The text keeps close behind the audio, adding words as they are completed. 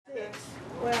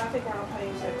think we're gonna pay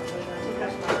you separately.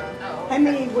 That's fine. Oh, How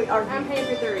many we are? I'm paying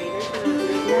for 3. There's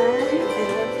no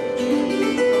 3.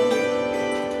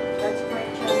 That's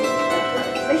franchise.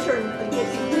 Be sure and get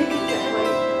some tickets that way.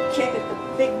 Check at the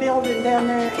big building down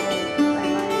there and they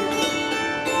may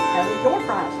have a door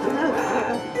prize. Who knows?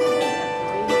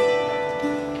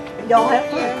 And y'all have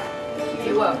fun.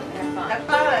 You're welcome. Have fun. Have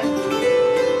fun.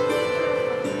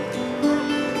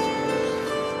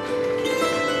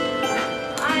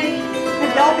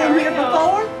 Have y'all been here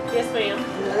before? Yes, ma'am.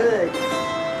 Good.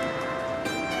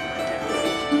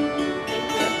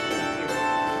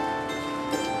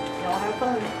 Y'all have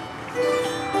fun.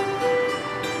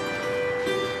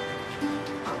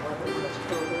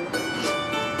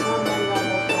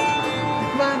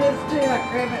 Mine is too. I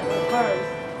grabbed it with hers.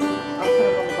 I'll put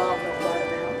them on the bottom and slide it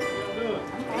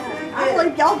down. I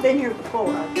believe y'all been here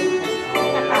before. It's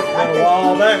been a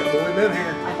while back, but we've been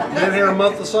here. Been here a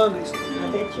month of Sundays. I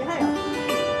bet you have.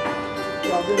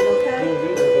 Y'all doing okay?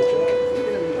 You're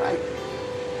doing great.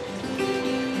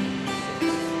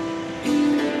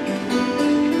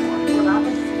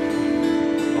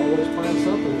 Always plan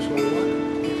something that's going to work.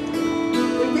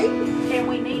 We need it. And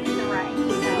we need in the rain.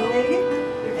 We So. need it.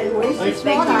 At least Thank it's you.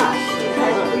 not ice.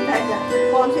 We've had to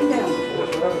close it down.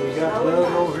 That's right. We got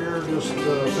Doug over here just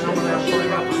filming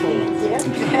everything out the storm.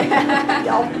 Yeah.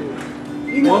 Y'all,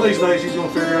 you know, One of these days he's going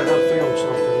to figure out how to film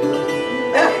something.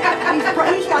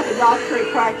 he's like a doctor,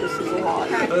 he practices a lot.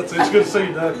 It's good to see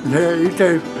you, Doug. Yeah, you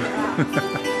too.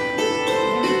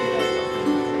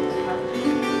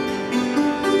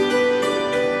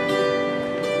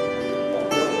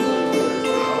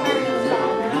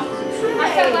 I'm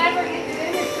so glad we're getting to do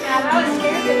this tonight. I was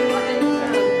scared that it wasn't.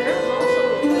 There was also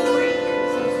a creek.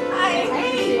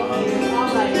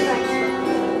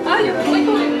 Oh, you're really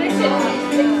cool. They said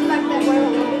things like that were a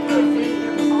little bit different.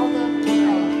 There was all the.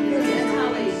 That's how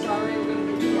they sorry we're going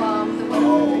to get.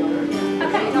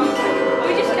 Okay.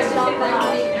 We just kept it there.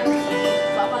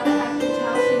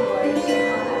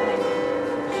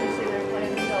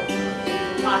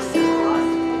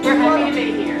 Awesome. We're happy to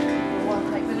be here.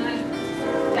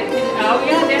 Oh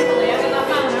yeah, definitely. I got my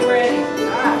phone. I'm ready.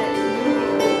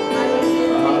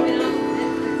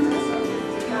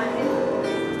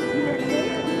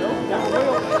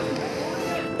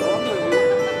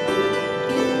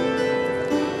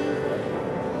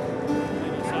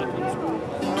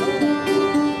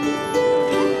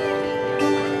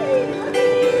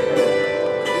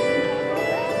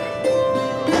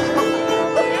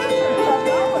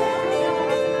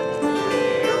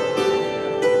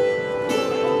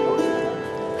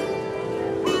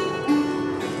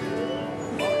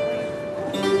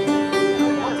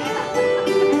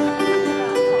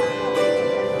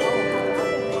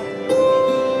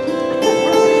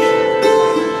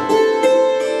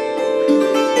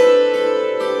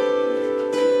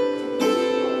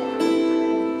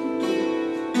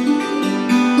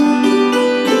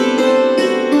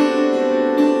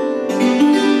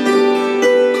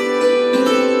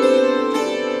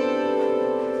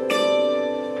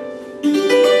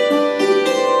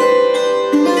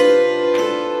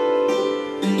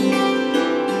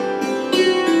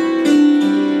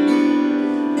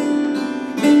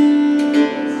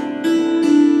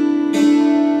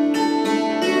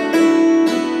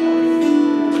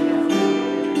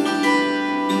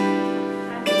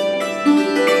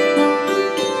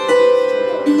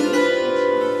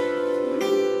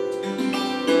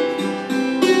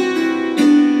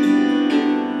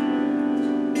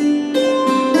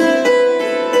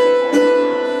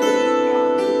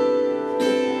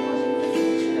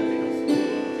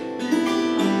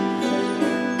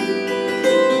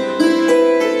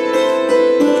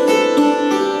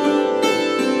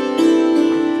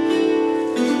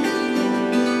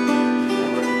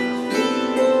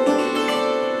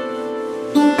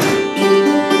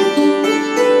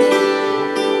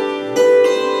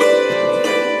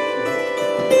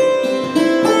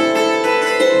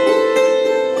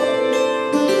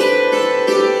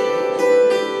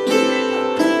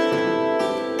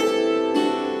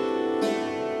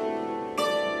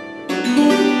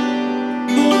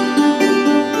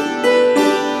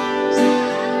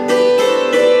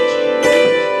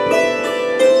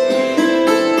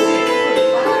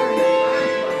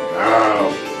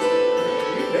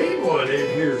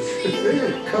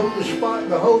 coldest spot in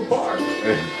the whole park.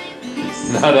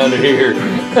 Not under here.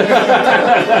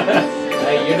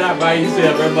 Hey, you're not by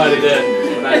yourself. Everybody does.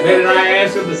 When I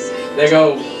ask them, they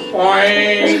go,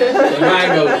 boing. The line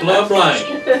goes plumb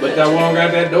blank. But that one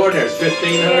got that door there. It's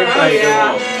 1,500 plays in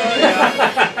one.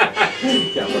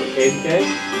 Got a little cake cake.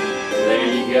 There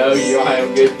you go. You all have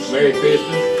a good Merry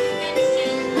Christmas.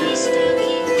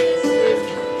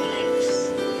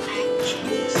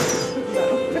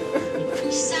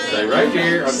 this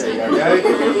year. Okay, y'all got it?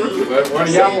 But what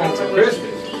do y'all want for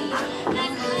Christmas?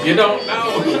 You don't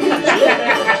know.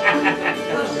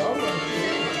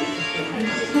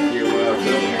 You're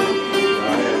welcome.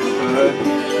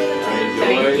 Enjoy.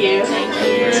 Merry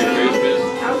Christmas.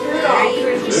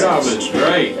 Rudolph is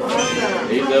great.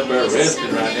 He's up there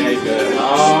resting right now. He's got a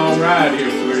long ride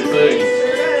here for his thing.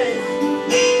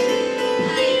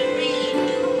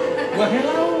 Well,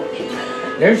 hello.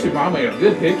 There's your mama. A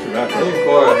good picture right there.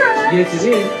 Cora. Yes, it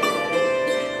is.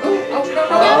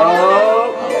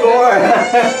 Cora.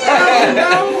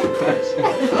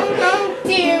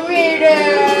 Dear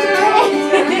Rudolph.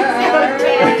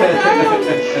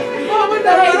 Mama,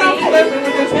 no, I'm flipping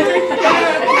with this picture.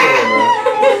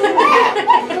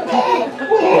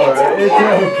 It's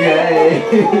okay.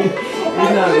 He's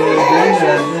not really doing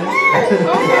nothing.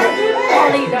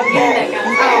 Only don't get that guy.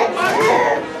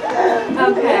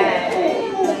 Okay.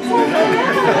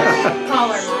 Call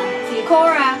her, Mom.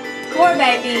 Cora,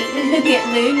 baby, look at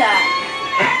Lula.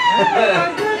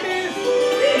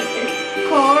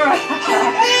 Cora,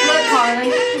 look, Carly.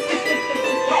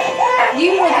 You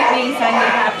look at me,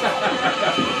 Sunday.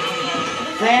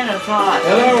 Santa's hot.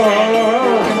 Hello.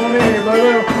 Come on in here,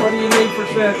 brother. What do you need for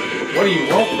Santa? What do you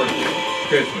want for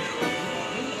Christmas?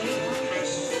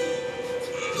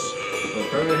 Well,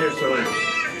 come in here, so.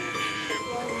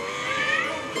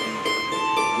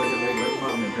 Look at me, let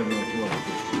mom and tell me what you want.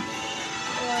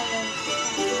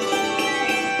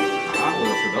 Hot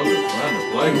wheels, so those are fun to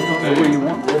play with. What do you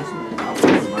want? I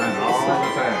play with mine all the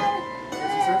time.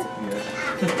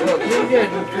 Look, you get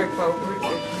the trick over.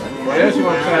 What else you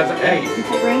want besides the egg?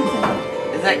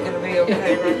 Is that going to be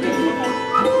okay right there?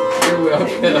 You're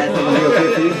welcome. That's gonna be okay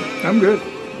for you? I'm good.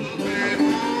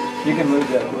 You can move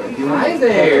that way. Do you want Hi to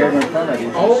there. in front of you?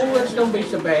 Oh, let's don't be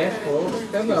so bashful.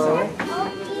 Hello. You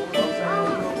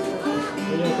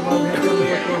want to come over here and do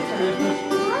this for Christmas?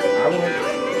 I won't.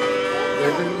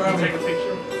 There's the mama. Take a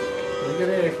picture. Look at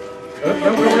there. Oh,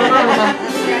 don't go around.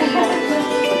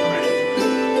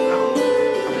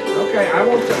 Okay, I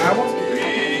want.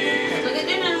 Look at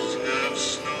dinner.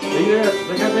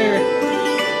 Look up there.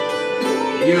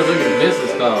 You know, look at the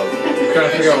business dog. I'm trying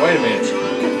to figure out, wait a minute.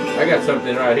 I got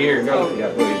something right here. Go. Yeah,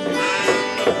 wait a minute.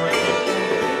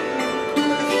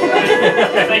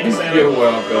 Thank you, Sam. You're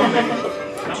welcome.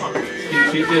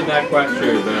 She's just not quite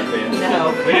sure about that.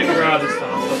 No, we didn't cry this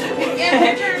time.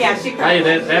 Yeah, she Hey,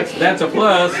 that's a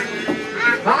plus.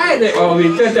 Hi there. Oh,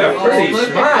 he's got that pretty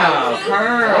smile.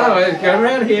 Oh, it's come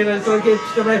around here. Let's look at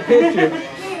that picture.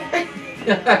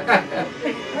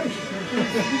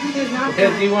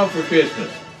 What do you want for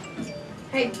Christmas?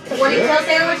 Hey, what do you tell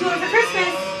Santa what you want for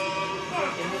Christmas?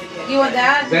 You want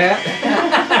that? That?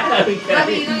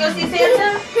 Bobby, you gonna go see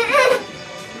Santa?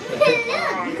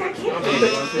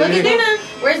 Look at Duna.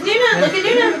 Where's Duna? Look at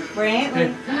Duna. Brantley.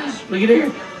 Look at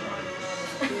here.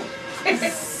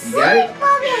 You got it?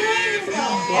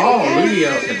 Oh, look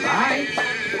at the lights.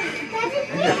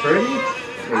 Isn't that pretty?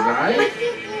 The lights?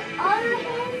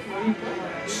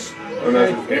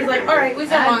 He's like, all right, we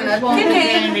said long enough. Good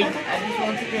Candy. day. I just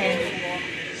want the candy.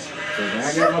 So now I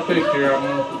got my picture of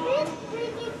them.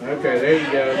 Okay, there you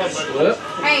go. Look.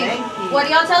 Hey, what do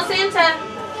y'all tell Santa?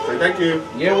 Say thank you.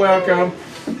 You're welcome.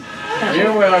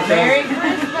 You're welcome. Merry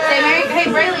Christmas. Say Merry, hey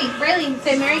Brayley,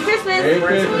 say Merry Christmas. Merry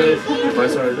Christmas.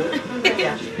 Place right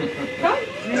there.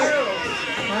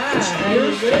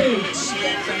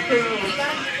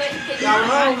 Y'all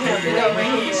home. We go right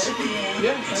here.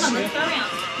 Yeah. Come on, let's go around.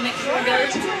 Make sure we go.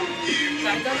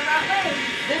 Gotta go the right way.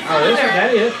 Oh, that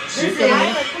is. Oh,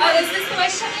 is this the way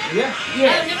to come in? Yeah.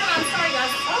 Oh, never mind. Sorry, guys.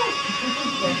 Oh.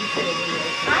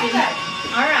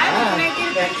 All right. Can I get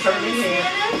a picture of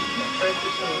Santa?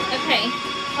 Okay.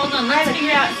 Hold on. Let's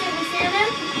figure out Santa.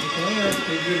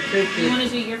 You want to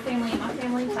do your family and my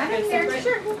family? I don't care.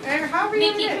 Sure. However you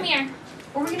want to do it. Come here.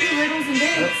 Or we're going to do riddles and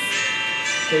boots.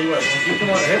 Tell you what, you come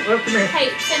on, come here. Hey,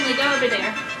 Finley, go over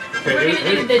there. Okay, We're going to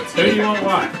do the two. Who do you want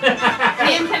what?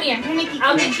 Ma'am, come here.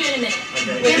 I'll get you in a minute.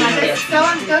 With my wrist. Go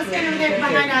stand over there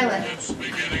behind Isla.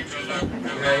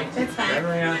 Okay. That's fine. Turn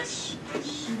around.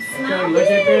 Okay, look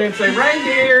at there and say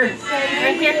reindeer.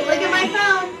 Right here. Look at my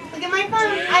phone. Look at my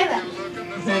phone. Isla.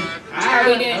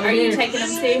 Are you taking them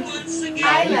too?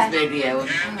 Isla. Video.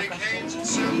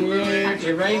 Yeah,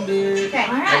 the reindeer. Okay.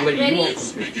 All right, Hey, what do you ready? want?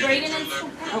 Braden and...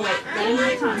 Oh, wait. Braden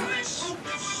and Tom.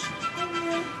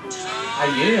 A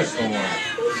unicorn.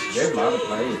 There's a lot of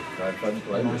players. Fun to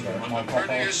play with that.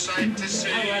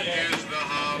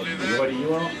 What do you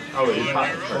want? Oh, it's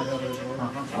pocket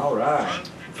first. All right.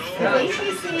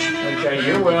 Okay,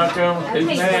 you're welcome. Who's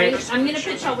Okay, next? Braden, I'm going to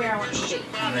put y'all where I want you to be.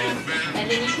 And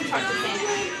then you can talk to Santa.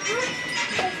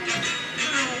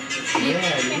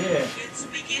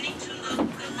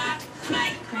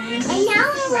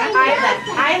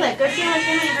 Isla, go see how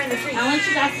Finley in the tree. I want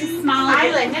you guys to smile.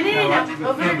 Isla, no.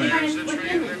 Over here behind us with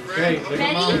Finley. Okay, look at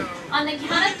Ready? Mama. On the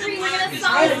count of 3, we're gonna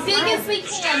smile as big as we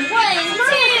can. 1,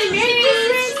 2, 3,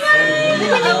 smile.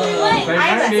 Say 1,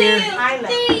 right here. 2,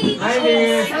 3. Right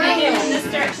here. I'm gonna get in this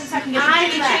direction so I can get the tree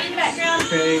in the background.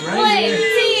 Okay, 1, 2, right here.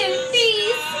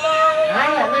 3, smile.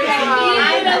 Isla, look at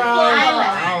Beautiful.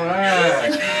 All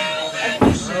right.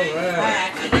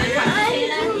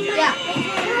 Yeah.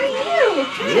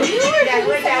 You were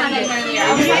we're down down here. earlier.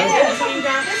 What Okay.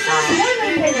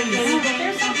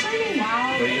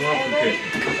 do you want for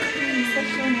Christmas?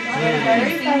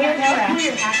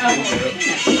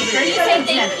 Can you say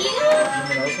thank you?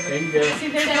 There you go.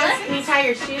 Can you tie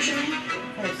your shoes in me?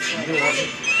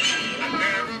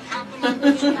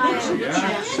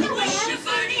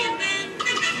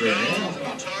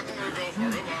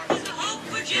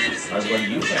 What do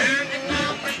you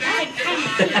think?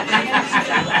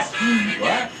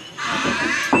 What?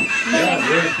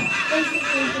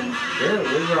 Yeah,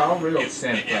 we're all real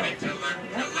Santa Claus.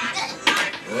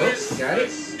 Whoops, got it?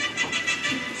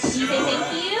 Can you say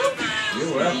thank you? You're Can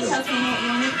you welcome. tell someone what you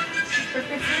wanted for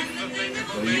Christmas?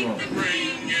 What do you want?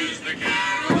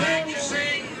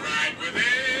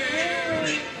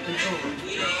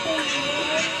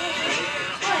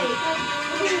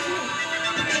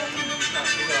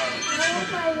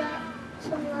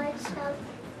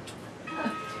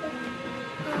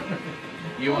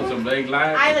 You want some big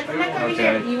lights? Isla, come back over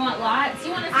here. Okay. You want lights? You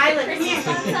want to Isla, see come here.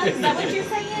 Christmas lights? Is that what you're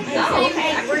saying? Oh,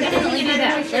 okay, we're gonna Definitely do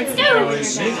that. Let's Oh, go.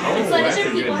 it's neat. Oh, Let's let that's a other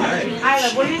good people have a night. chance.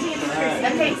 Isla, what do you think it's Christmas?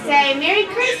 Okay, say Merry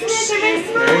Christmas, everybody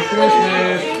smile. Merry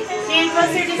Christmas. Stand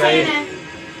closer to Say- Santa.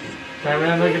 Turn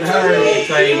around, look at her.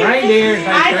 Say reindeer.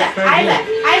 Isla, Isla.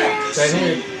 Say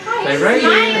here. Say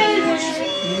reindeer.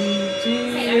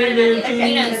 You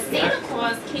know, Santa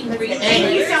Claus came reading.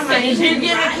 Thank you so much. Did you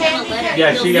get a candy?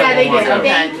 Yeah, she got Yeah, they one more. did. Okay.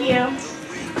 Thank you.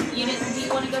 You didn't, do you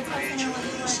want to go tell someone what you want?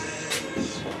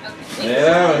 Okay.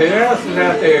 Yeah, who else is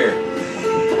out there?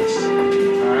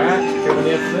 Alright, coming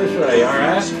in from this way,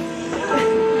 alright?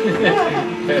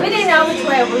 We didn't know which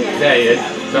way we were. Yeah,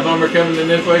 some of them are coming in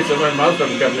this way, most of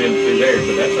them coming in through there,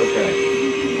 but that's okay.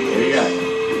 Here you go.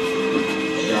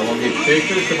 Y'all want to get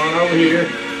pictures? Come on over here.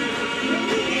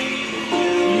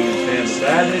 You can stand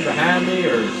beside me, behind me,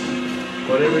 or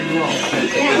whatever you want.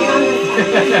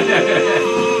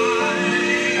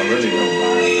 I really don't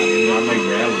buy it. I mean, I make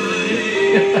gravel with it.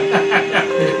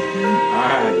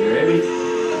 Alright, you ready?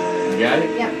 You got it?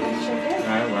 Yep, I sure did.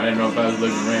 Alright, well, I didn't know if I was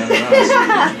looking around or not.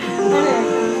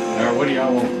 Alright, what do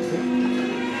y'all want?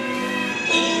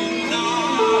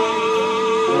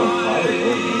 Oh, probably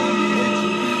over.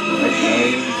 Okay.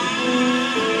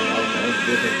 That's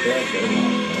different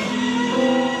stuff.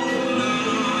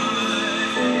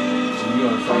 You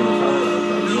want to say this all?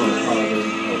 Okay, you want to follow this?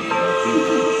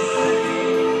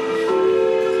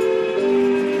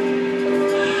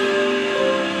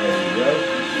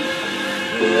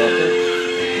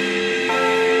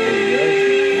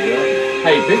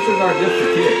 Hey, pictures aren't just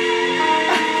for kids.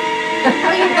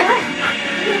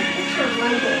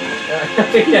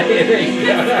 Yeah, there you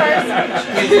go. A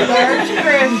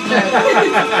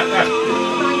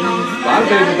lot of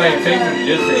people think pictures are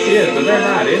just for kids, but they're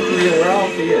not. It's real. We're all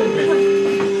kids.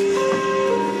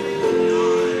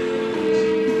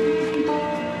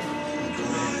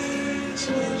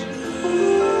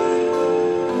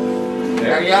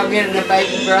 Are y'all getting a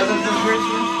baby brother for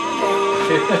Christmas?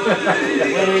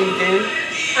 What do you do?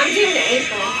 I'm due in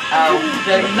April. Oh,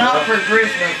 so not for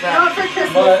Christmas, Not for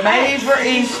Christmas. but maybe for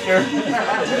Easter.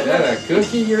 Is that a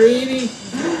cookie you're eating?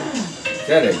 Is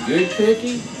that a good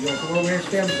cookie? You want to come over here and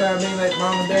stand beside me and let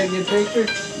mom and dad get pictures?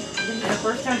 The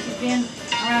first time she's been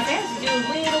around there, she's doing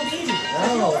little bitty.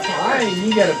 Oh, fine.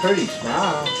 You got a pretty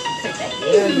smile.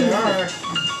 Yeah, you are.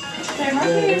 Stand right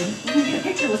here. You can get a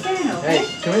picture with Santa, okay? Hey,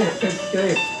 come here. Come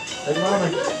here. Let mama.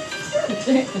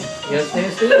 You gotta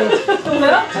stand still.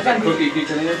 Well, I got a cookie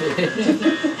kicking in.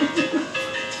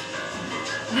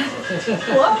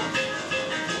 what?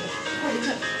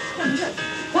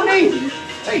 Honey!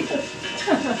 Hey.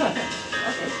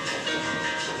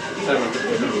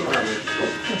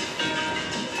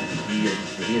 You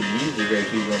hear music or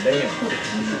she's gonna dance.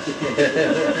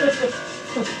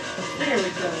 There we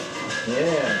go.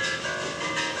 Yeah.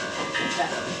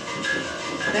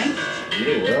 Thank you.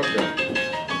 You're welcome.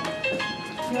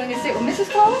 You want to sit with Mrs.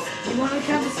 Claus? You want to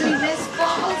come to see Miss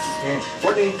Claus? Here.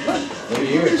 Courtney. What are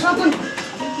you? Something?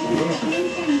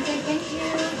 Thank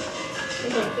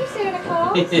you, Santa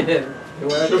Claus. You're Still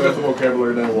got welcome. some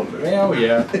vocabulary down one there. Well,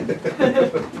 yeah.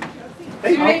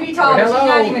 She may be tall, but she's not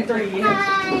Hello. even 3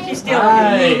 yet. She's still.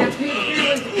 Hi. Come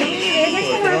here,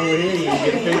 What's wrong with you? You can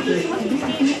get a picture?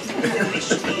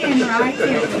 stand right there.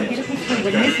 Get a picture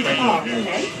with Mrs. Clark,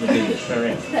 okay? Look at this,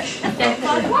 hurry.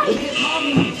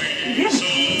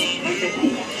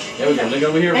 There we go. Look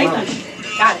over here, Mom.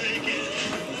 Got it.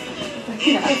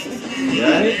 You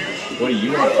got it? What do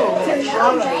you want?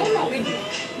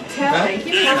 Thank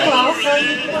you, Mrs. Claus.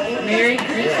 Merry What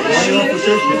do Christmas. you want for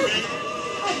Christmas?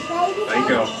 Thank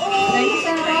you. Thank you,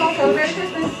 Santa Claus. Have a Merry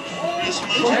Christmas.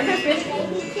 Merry Christmas.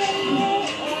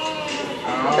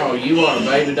 Oh, you want a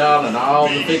baby doll and all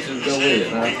the pictures go with it,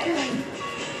 huh?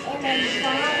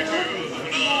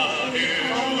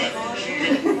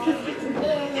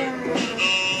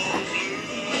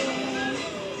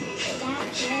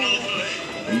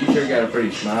 You sure got a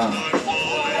pretty smile.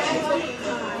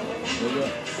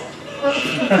 A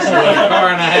car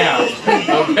and a house.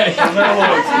 Okay.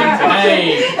 Hey.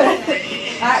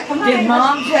 Alright, come on. Did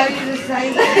Mom tell you to say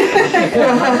that?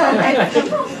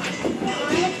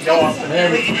 Go off the There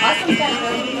we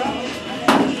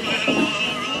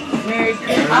Merry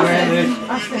Christmas. go. I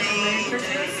said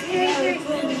Merry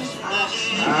Christmas.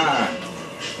 Ah.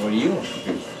 What do you want for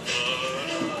Christmas?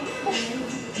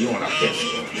 You want a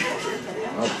pistol.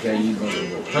 Okay, you gonna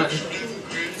go hunting?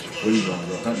 Where you gonna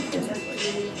go hunting?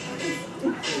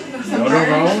 You wanna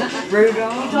go?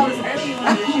 Rudolph. You told us earlier you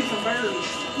wanted to shoot some birds.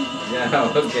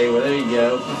 Yeah, okay, well there you go.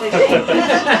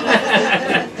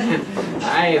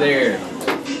 Hi there.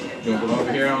 You wanna come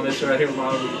over here on this right here,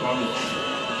 Mom?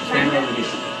 Stand over here.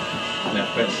 Now,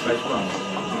 face Mom.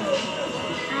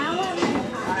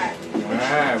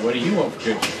 Alright, what do you want for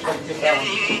Christmas?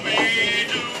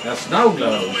 A snow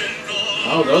globe.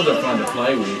 Oh, those are fun to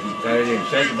play with. You carry them and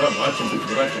shake them up, watch the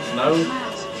snow.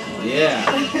 Yeah.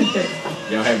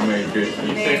 Y'all have a Merry Christmas.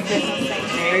 Merry Christmas.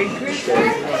 Merry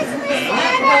Christmas.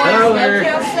 Hello there.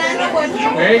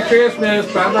 Merry Christmas.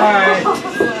 Bye-bye.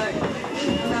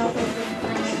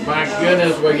 My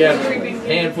goodness, we got a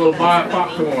handful of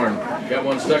popcorn. Got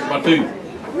one stuck in my tooth.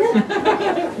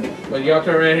 Well, y'all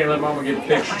turn around here and let Mama get a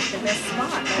picture.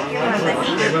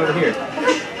 Come over here.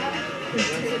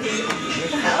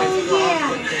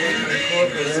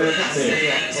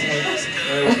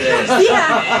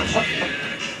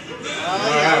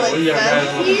 Alright, what do y'all guys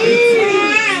want to do?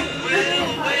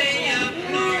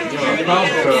 You want a Paw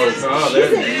Patrol? Oh,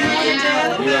 there.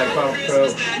 You like Paw Patrol?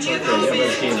 Okay, how about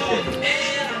a candy cane?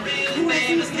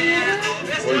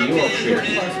 What do you want for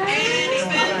Christmas?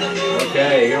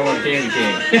 Okay, you don't want a candy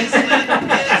cane.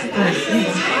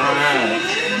 Alright.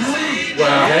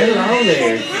 Well, hello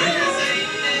there.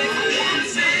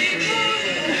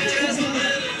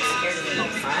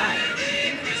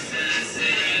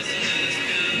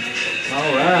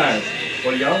 Alright.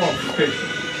 What do y'all want for Christmas?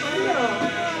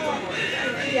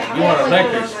 You want an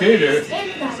electric scooter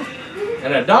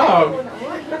and a dog?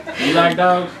 You like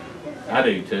dogs? I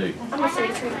do too. I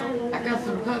got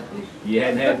some puppies. You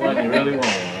hadn't had one, you really want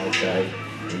one, okay.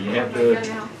 Well, you have to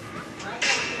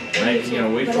make,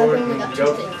 wait for it and go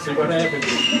see what happens.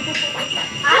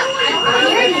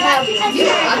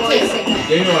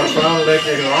 You want a front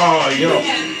electric, oh,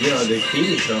 the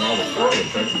kids on all the private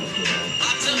countries,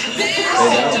 They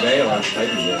don't bail out, they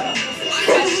do that.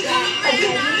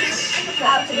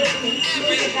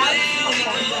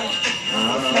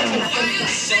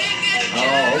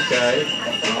 Oh, okay.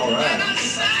 All right.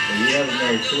 Well, you have a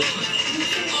Merry Christmas.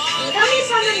 Tell me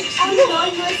something on the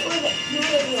long list or the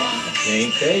really long.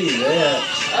 Can't tell you that.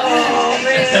 Oh,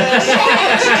 man.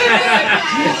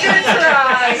 Good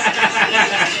try.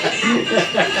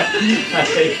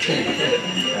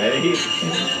 Hey.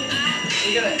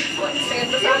 You gonna stand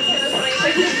beside him when you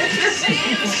take your picture?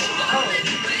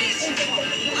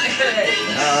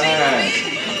 All right.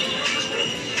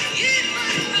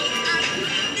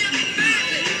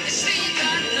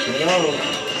 Hello.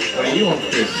 What do you want for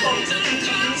Christmas?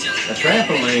 A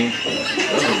trampoline.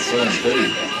 Those are fun too.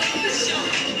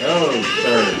 Oh,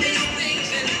 sir.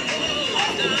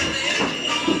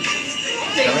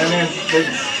 Come in there.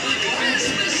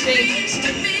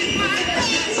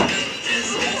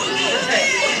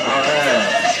 All right.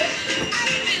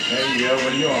 There you go.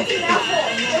 What do you want for Christmas?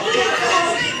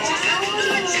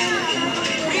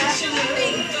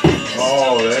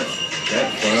 Oh,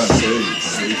 that's fun too.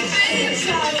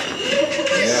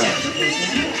 Yeah.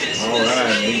 All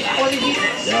right.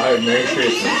 Y'all have a Merry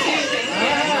Christmas.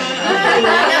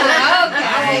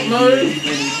 I won't move.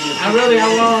 I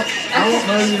won't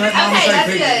move. You let Mama take a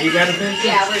picture. You got a picture?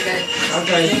 Yeah, we're good.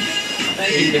 Okay.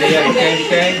 Can he have a candy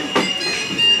cane?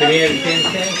 Can he have a candy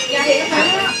cane? Yeah,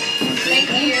 thank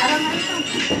you.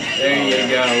 There you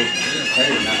go.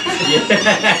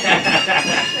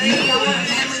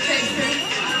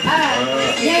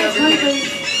 Yes, please.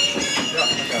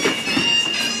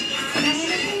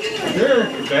 Sure,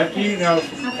 it's up to you. No,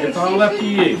 it's all up to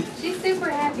you. She's super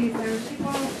happy, so she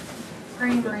won't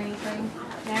scream or anything.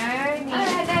 No,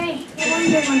 Daddy. What are you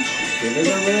doing? Give it a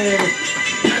ring.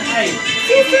 Hey.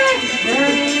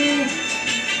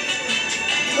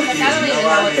 I don't even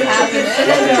know what's happening.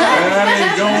 What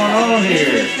is going on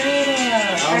here?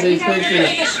 All these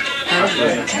pictures.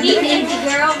 Okay. Eat empty,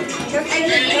 girl.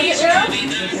 Eat empty, girl.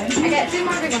 I got 2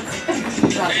 more big ones.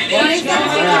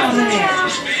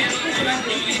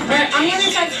 On the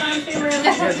other side's fine too, really.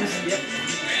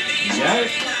 You got it?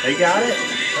 They got it?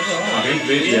 Oh, he's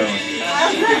videoing.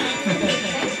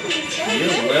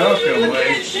 You're welcome,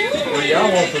 Wade. What y'all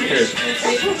want for Christmas?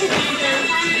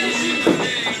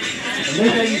 And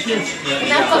he's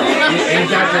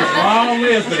got this long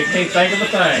list, but he can't think of a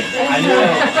thing. I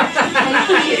know.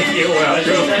 You're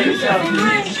welcome.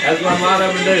 That's what a lot of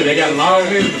them do. They got a long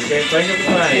list, but they can't think of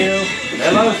a thing.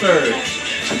 Hello, sir.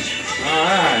 All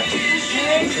right.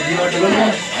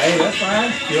 Hey, that's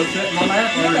fine. She'll sit in my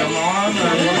lap or in my arm or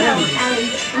whatever.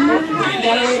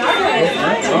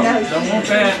 Don't want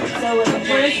that.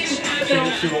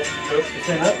 She won't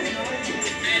stand up.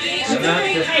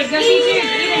 Hey, go see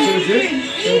Jude.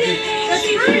 Go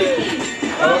see Jude.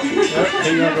 Oh, he's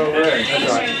gonna go over there.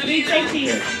 That's right. You take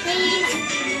these.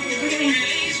 Look at me.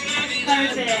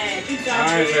 Perfect. Good job. All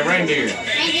right, so reindeer.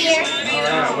 Reindeer. All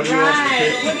right, what do you want for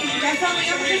Christmas? That's all we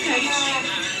got for Christmas.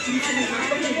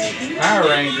 Power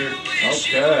Ranger.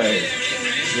 Okay.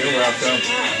 You're welcome.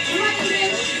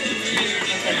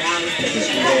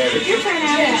 Your turn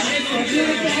out.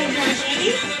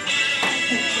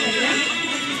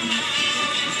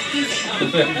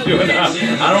 Doing I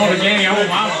don't want a candy, I want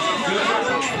mine.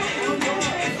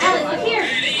 Alex, look here.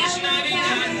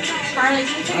 Carly, you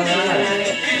take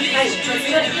it. Hey, let's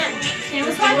do it again. Stand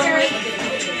with Parker. Alright.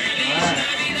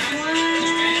 1,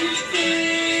 2,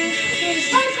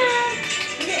 3. Parker.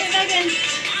 Get it back in.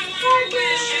 Parker.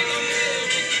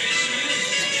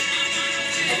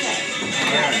 Okay.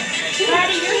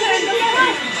 Daddy, your turn. Go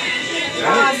ahead.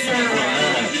 Awesome.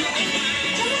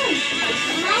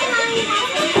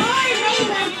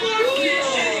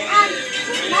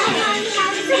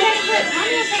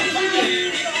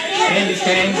 Candy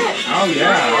cane. Oh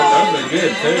yeah, those are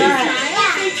good too. Hi.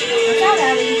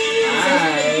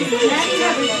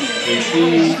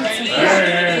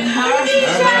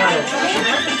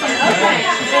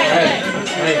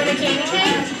 Hey.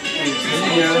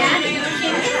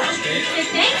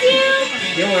 Thank you.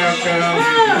 You're welcome.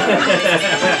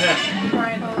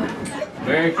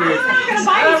 Very cute. I'm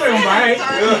not gonna bite.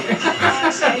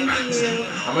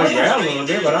 I'm gonna grab a little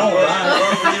bit, but I don't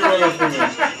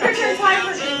bite.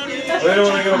 We don't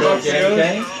want to go both together.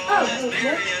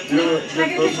 Can I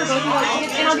get a picture of both of you?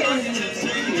 And I'll get one of you.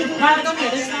 Violet, go on the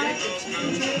other side.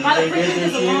 Violet, Christmas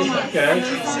is a long one. Okay.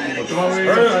 Well, come over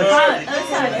here. Violet, other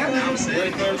side.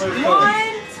 1,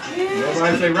 2.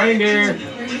 Everybody say reindeer.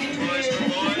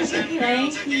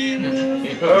 Thank you.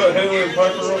 Haley and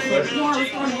Piper real quick. Yeah,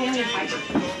 let's go on Haley and Piper.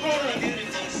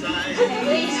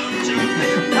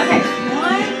 Okay,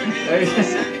 1. Hey.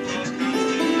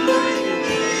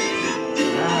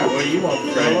 What do you want for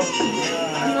Christmas?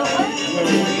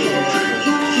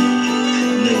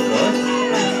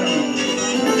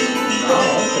 Oh,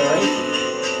 okay.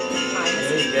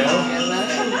 There you go.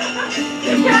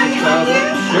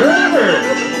 Sure.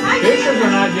 Pictures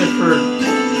are not just for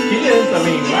kids. I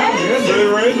mean, my goodness. Say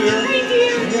reindeer.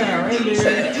 Yeah, reindeer.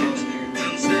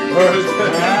 I just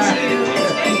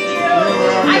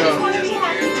want to be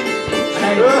happy.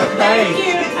 Hey,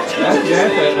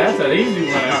 that's an easy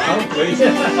one, hopefully.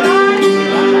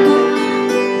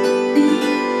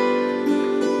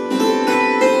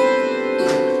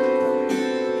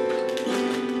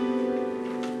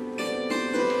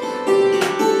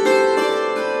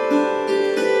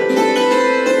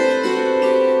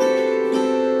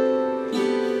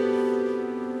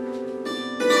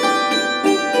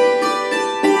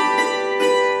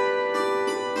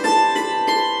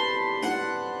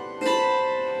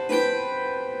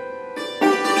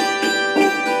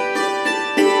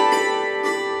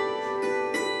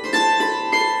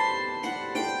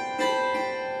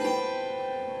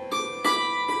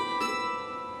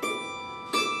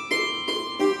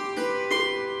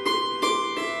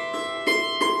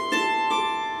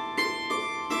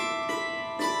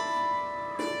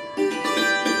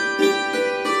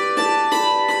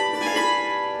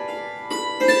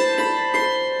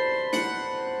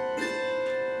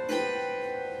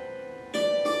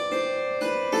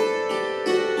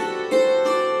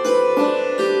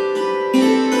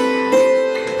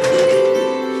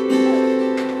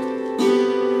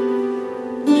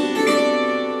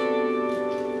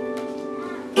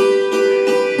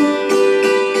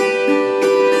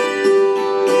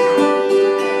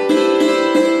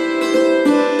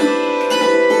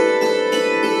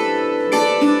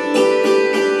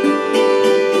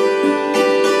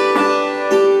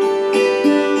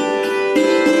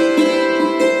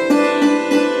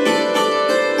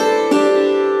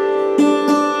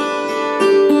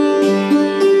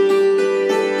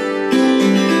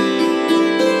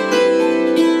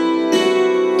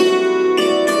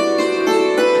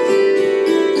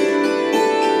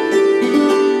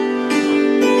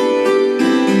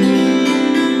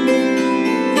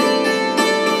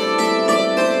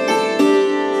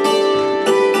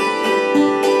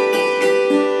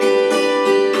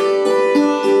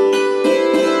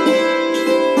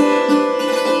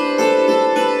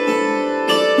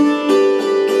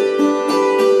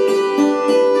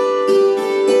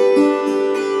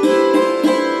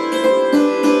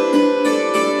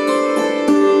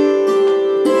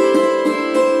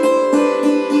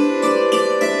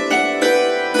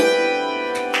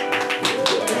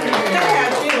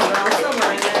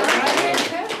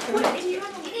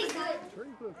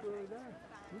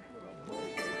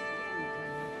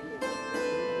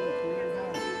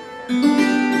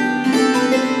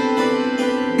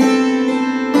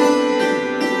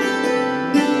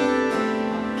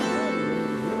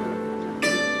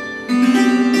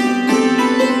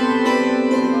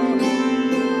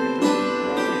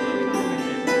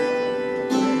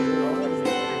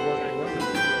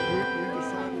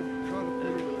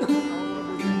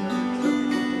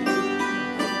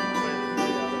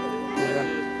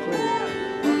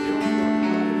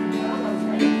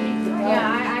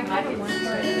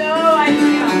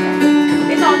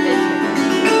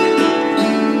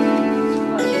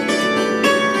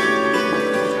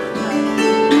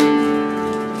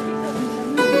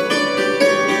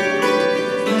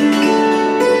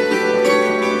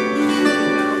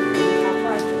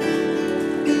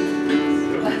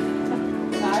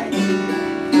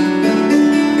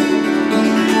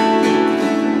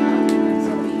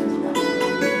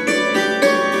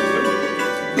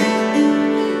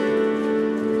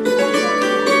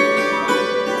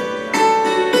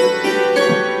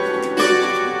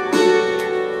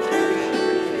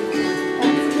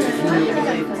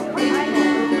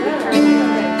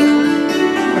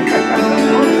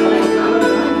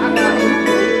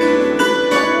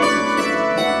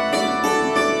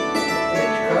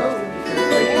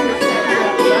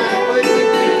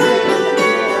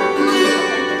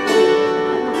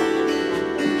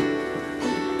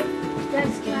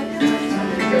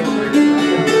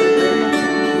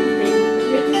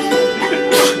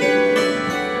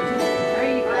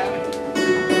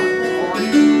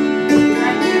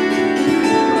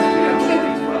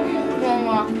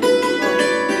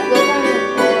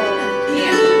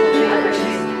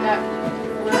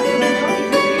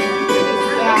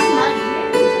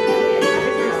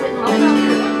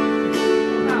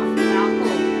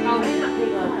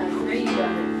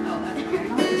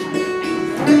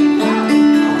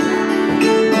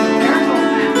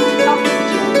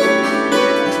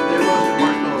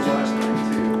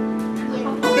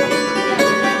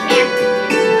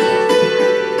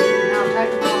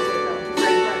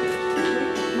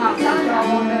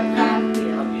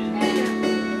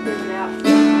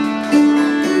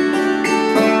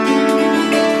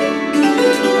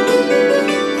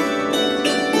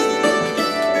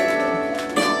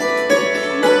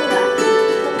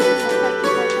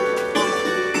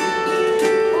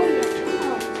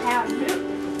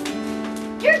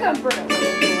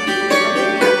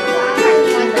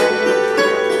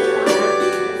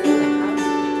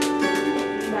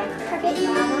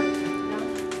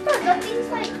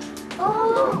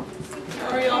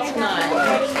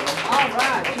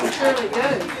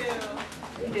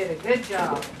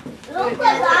 Look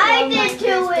what I did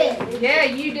to it. Yeah,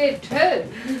 you did too.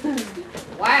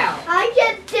 Wow. I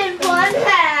just did one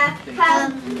half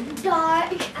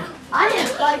dark. I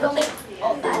didn't like them.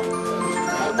 Oh, that's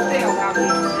There you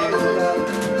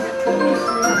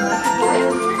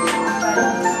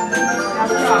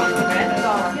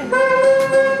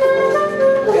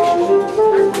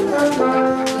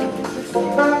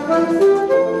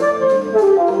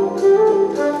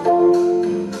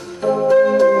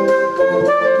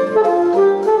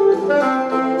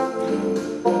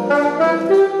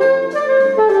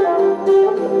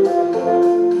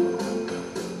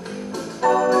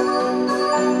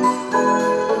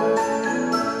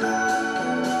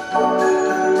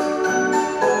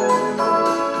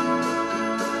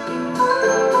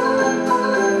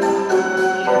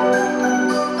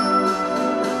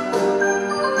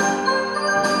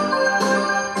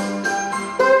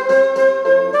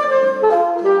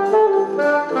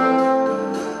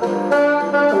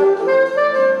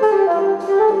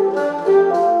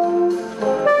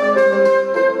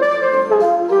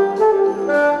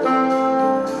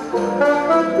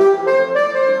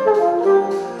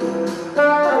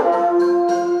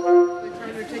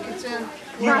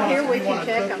Right here, we can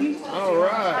check them. All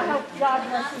right. I hope God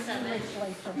blesses you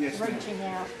richly for reaching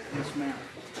out. Yes, ma'am.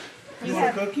 You want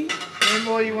a cookie?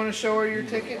 Boy, you want to show her your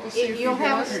ticket to see if You'll you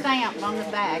have a got it? stamp on the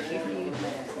back if you.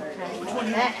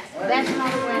 Okay. That's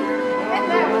not a winner.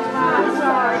 That was mine. I'm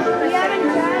sorry. You haven't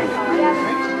done it. You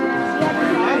haven't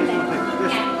done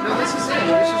No, this is it.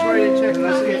 This is where you check and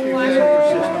see if you get it.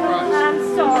 I'm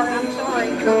sorry. I'm sorry.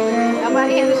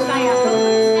 Nobody had a stamp.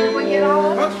 Did we get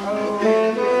all of them?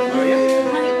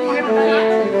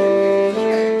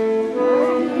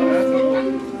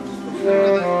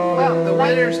 Well, the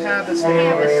winners have the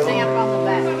stamp. Have a stamp on the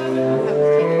back.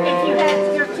 If you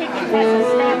have your ticket has a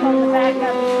stamp on the back of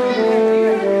it.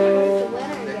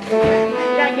 You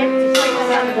gotta get to see the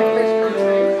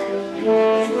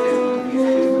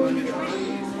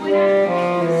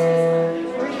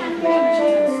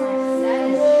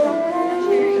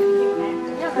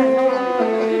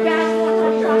You guys want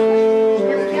some chocolate?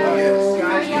 Here we go.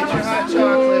 Guys, get your hot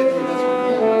chocolate.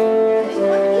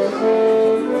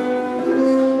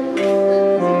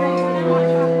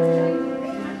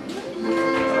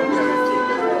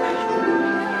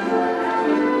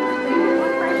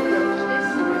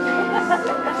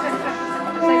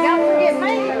 So don't forget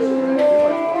me.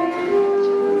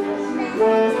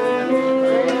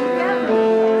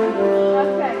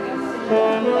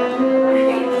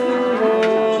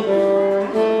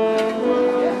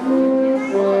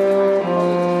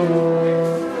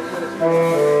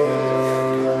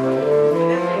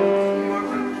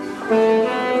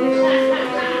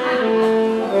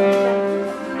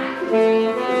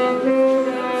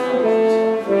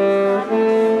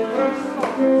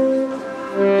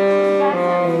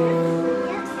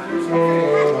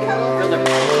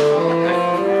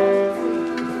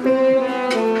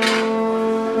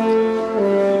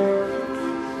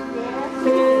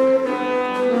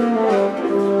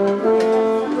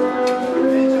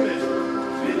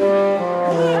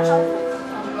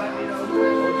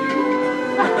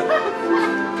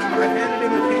 I handed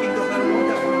him a ticket because I don't want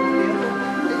that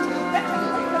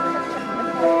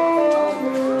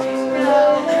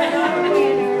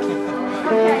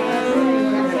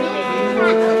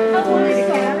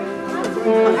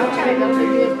one. Okay, those are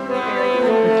good.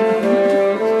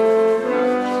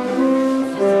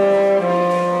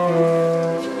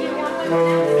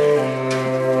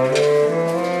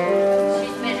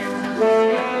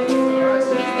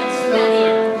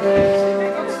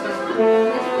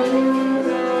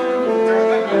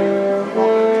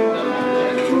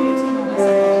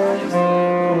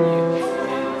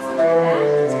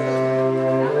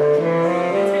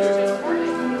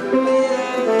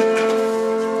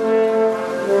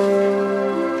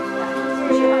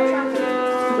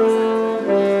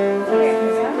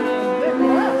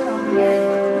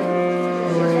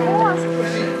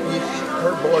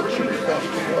 Her blood sugar comes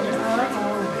to us.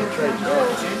 It trades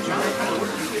off.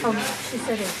 Oh, she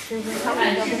said it's sugar. You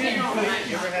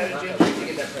ever had a ginger? You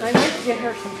get that I need to get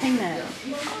her some peanuts.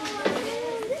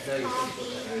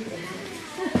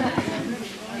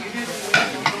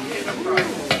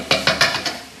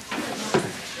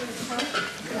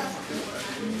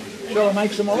 Shall I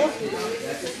make some more?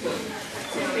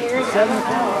 7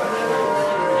 o'clock.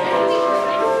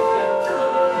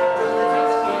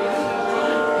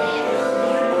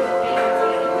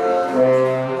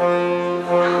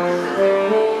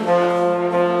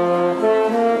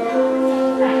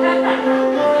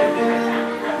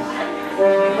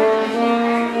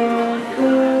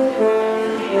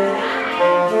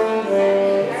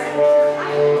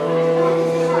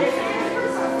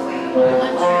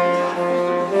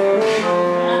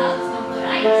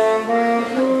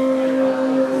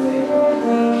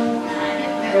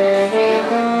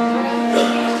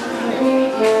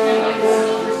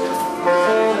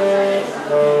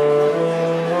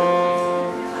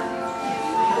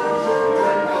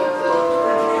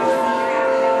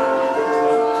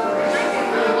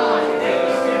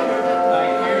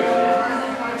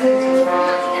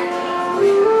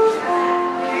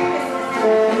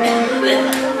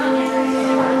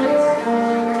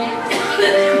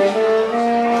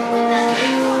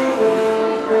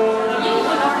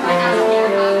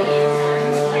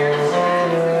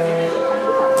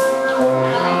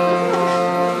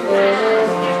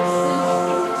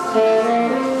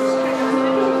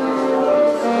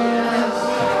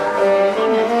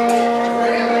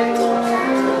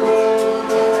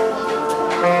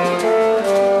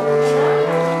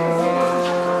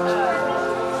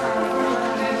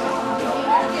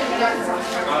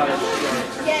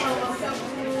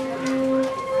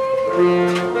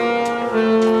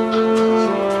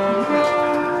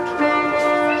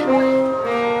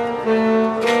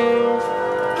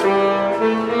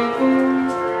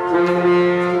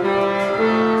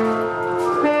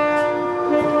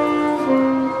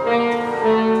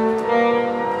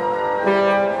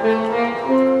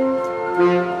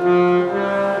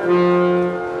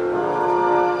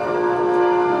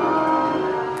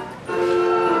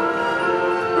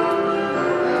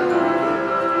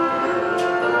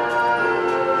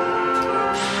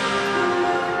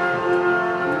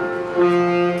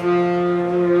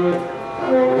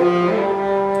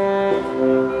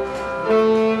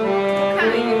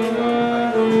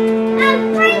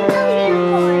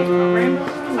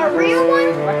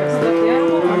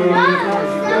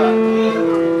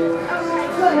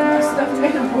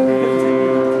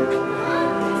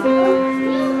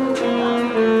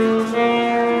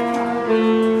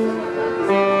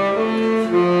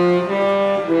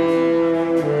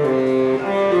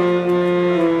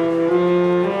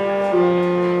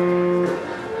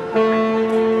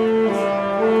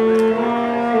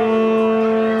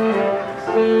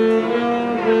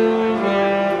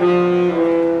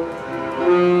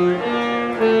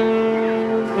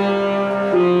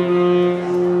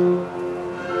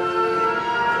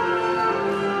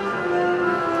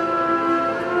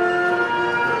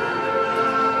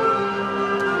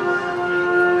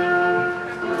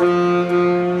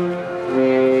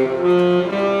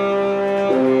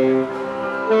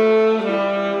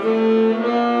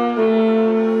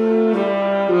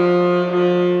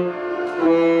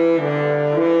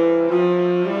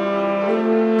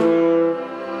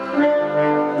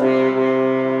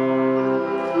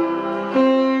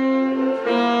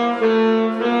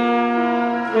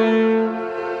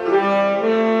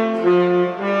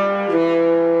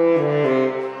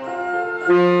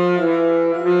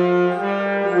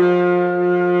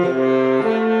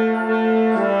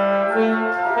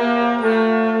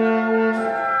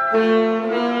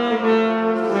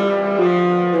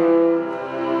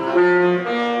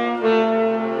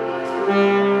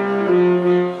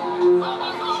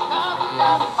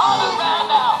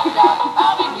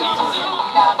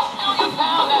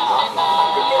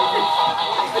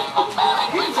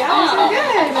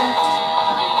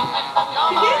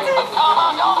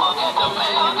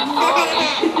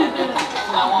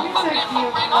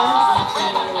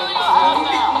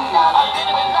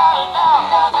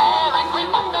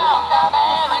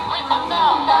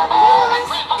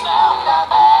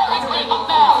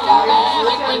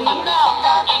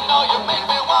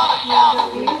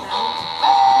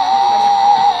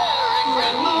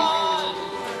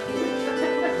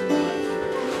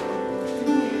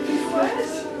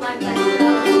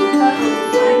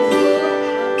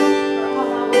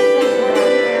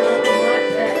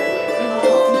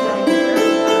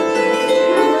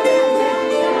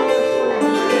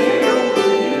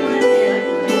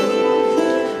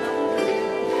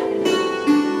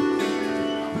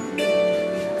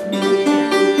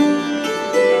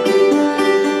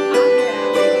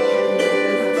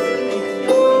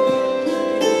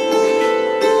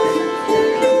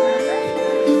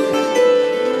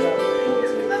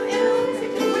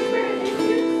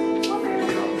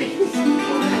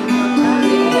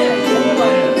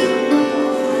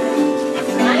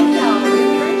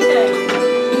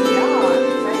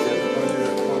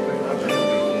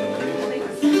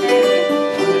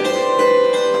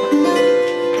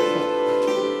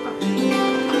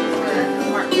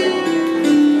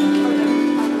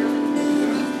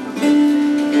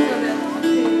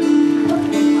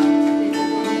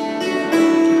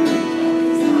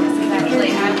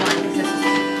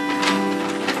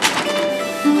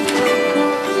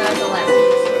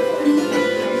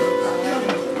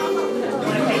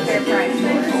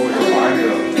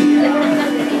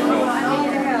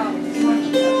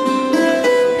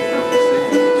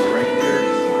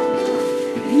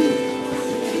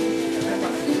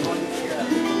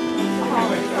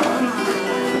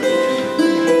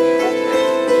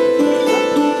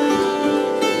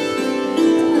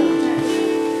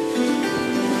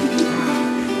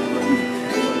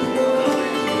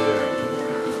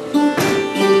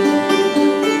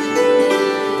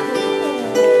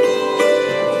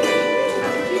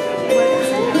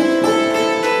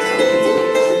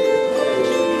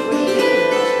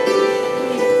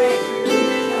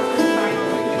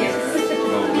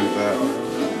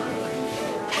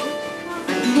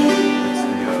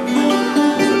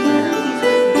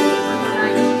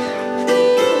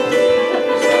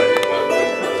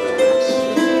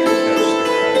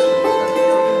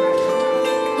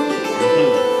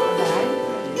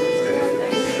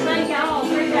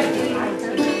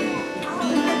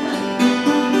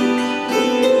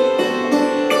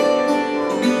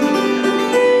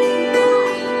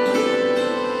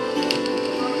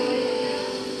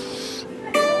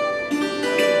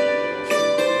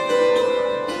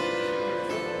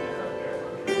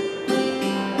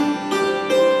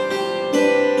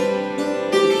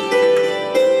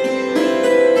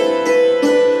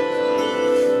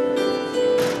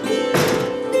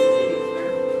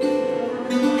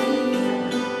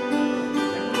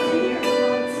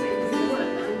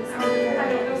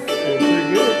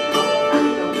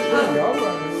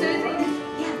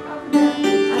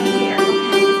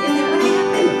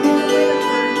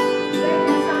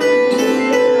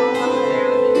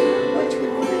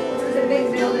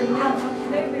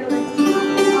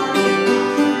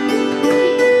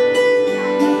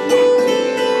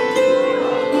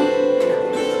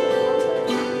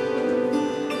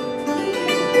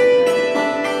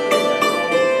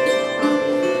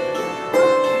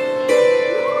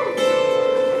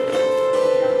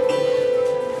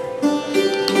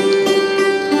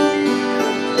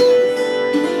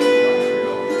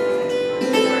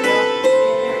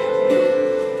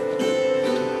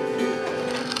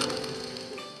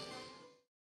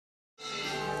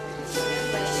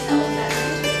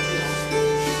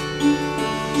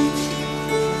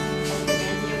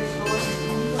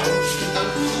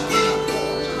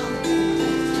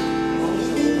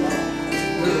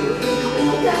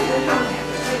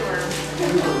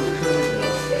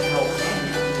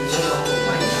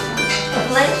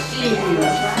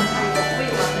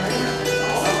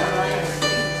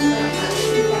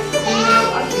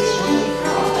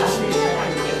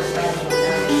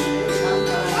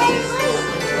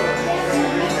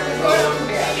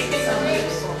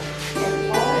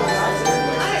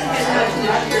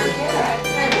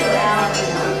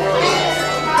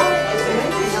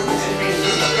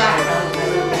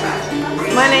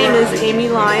 name is Amy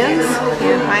Lyons,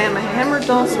 and I am a hammered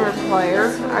dulcimer player.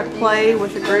 I play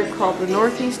with a group called the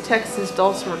Northeast Texas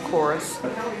Dulcimer Chorus.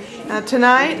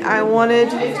 Tonight I wanted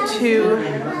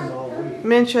to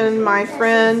mention my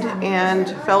friend and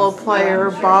fellow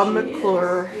player Bob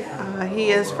McClure.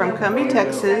 He is from Cumbie,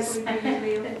 Texas,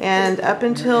 and up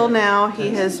until now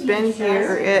he has been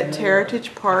here at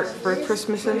Heritage Park for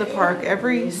Christmas in the Park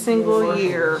every single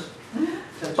year.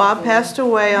 Bob passed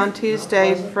away on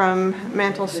Tuesday from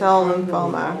mantle cell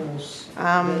lymphoma.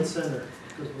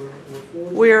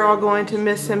 We are all going to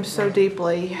miss him so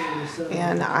deeply,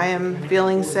 and I am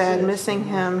feeling sad missing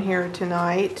him here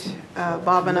tonight.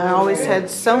 Bob and I always had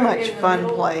so much fun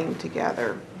playing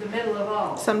together.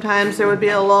 Sometimes there would be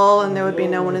a lull and there would be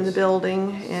no one in the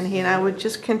building, and he and I would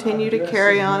just continue to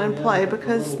carry on and play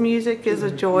because music is a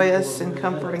joyous and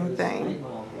comforting thing.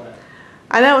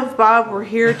 I know if Bob were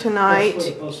here tonight,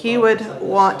 he would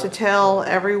want to tell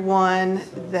everyone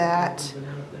that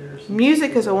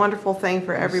music is a wonderful thing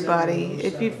for everybody.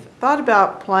 If you've thought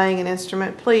about playing an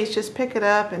instrument, please just pick it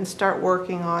up and start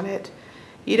working on it.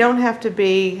 You don't have to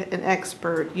be an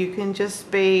expert. You can just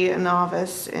be a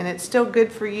novice, and it's still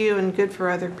good for you and good for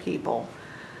other people.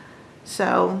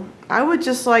 So I would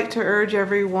just like to urge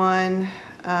everyone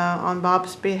on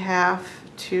Bob's behalf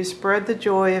to spread the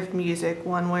joy of music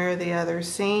one way or the other.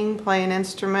 Sing, play an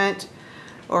instrument,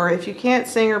 or if you can't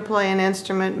sing or play an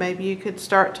instrument, maybe you could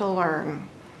start to learn.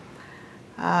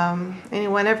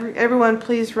 Everyone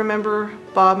please remember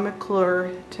Bob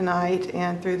McClure tonight,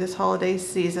 and through this holiday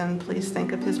season please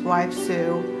think of his wife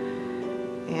Sue,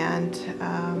 and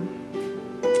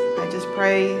I just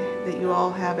pray that you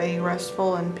all have a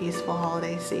restful and peaceful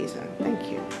holiday season.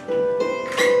 Thank you.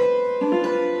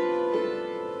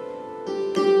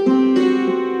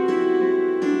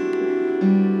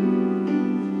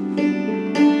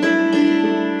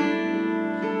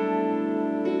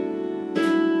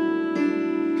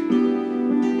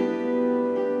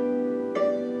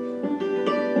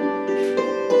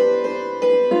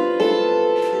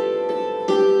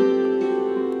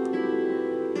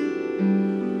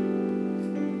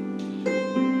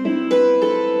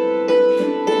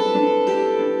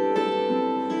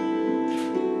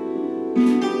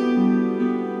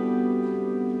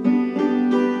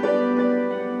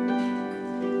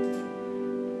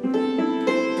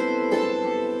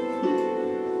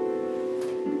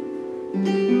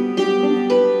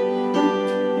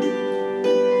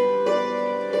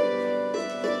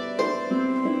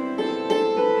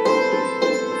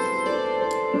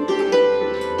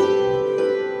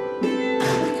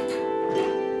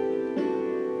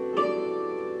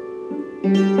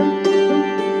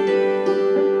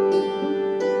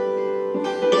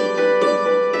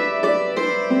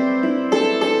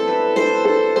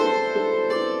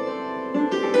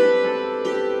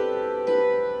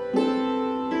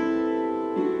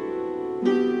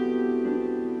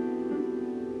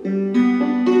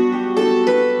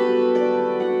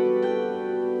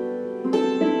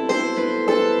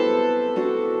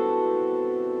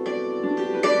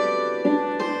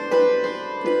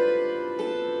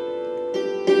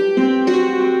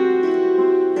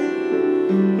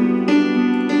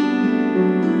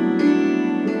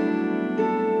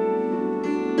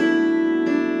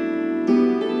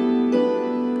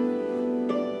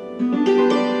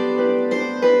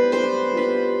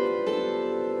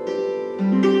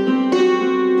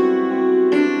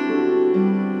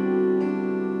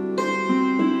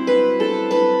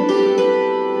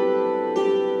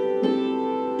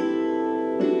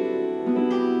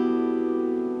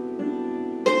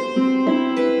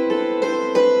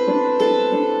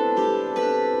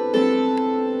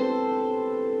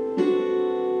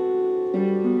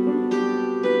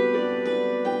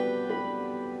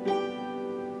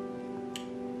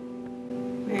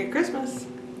 Merry Christmas.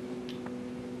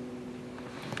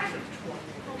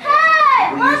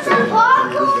 Hey, what's a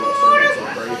popcorn?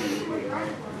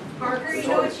 Parker, you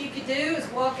know what you could do is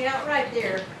walk out right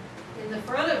there in the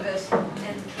front of us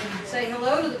and say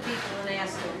hello to the people and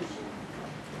ask them.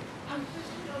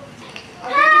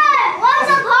 Hey,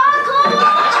 what's a popcorn?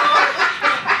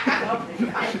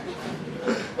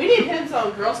 We need hens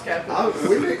on Girl Scout cookies.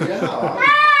 We did, yeah.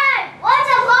 Hey, what's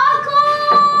a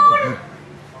popcorn?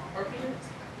 Or peanuts.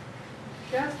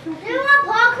 Do you want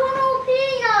popcorn or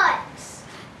peanuts?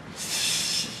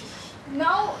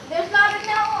 No, there's not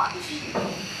enough.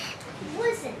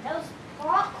 Listen, there's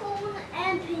popcorn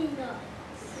and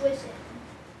peanuts. Listen.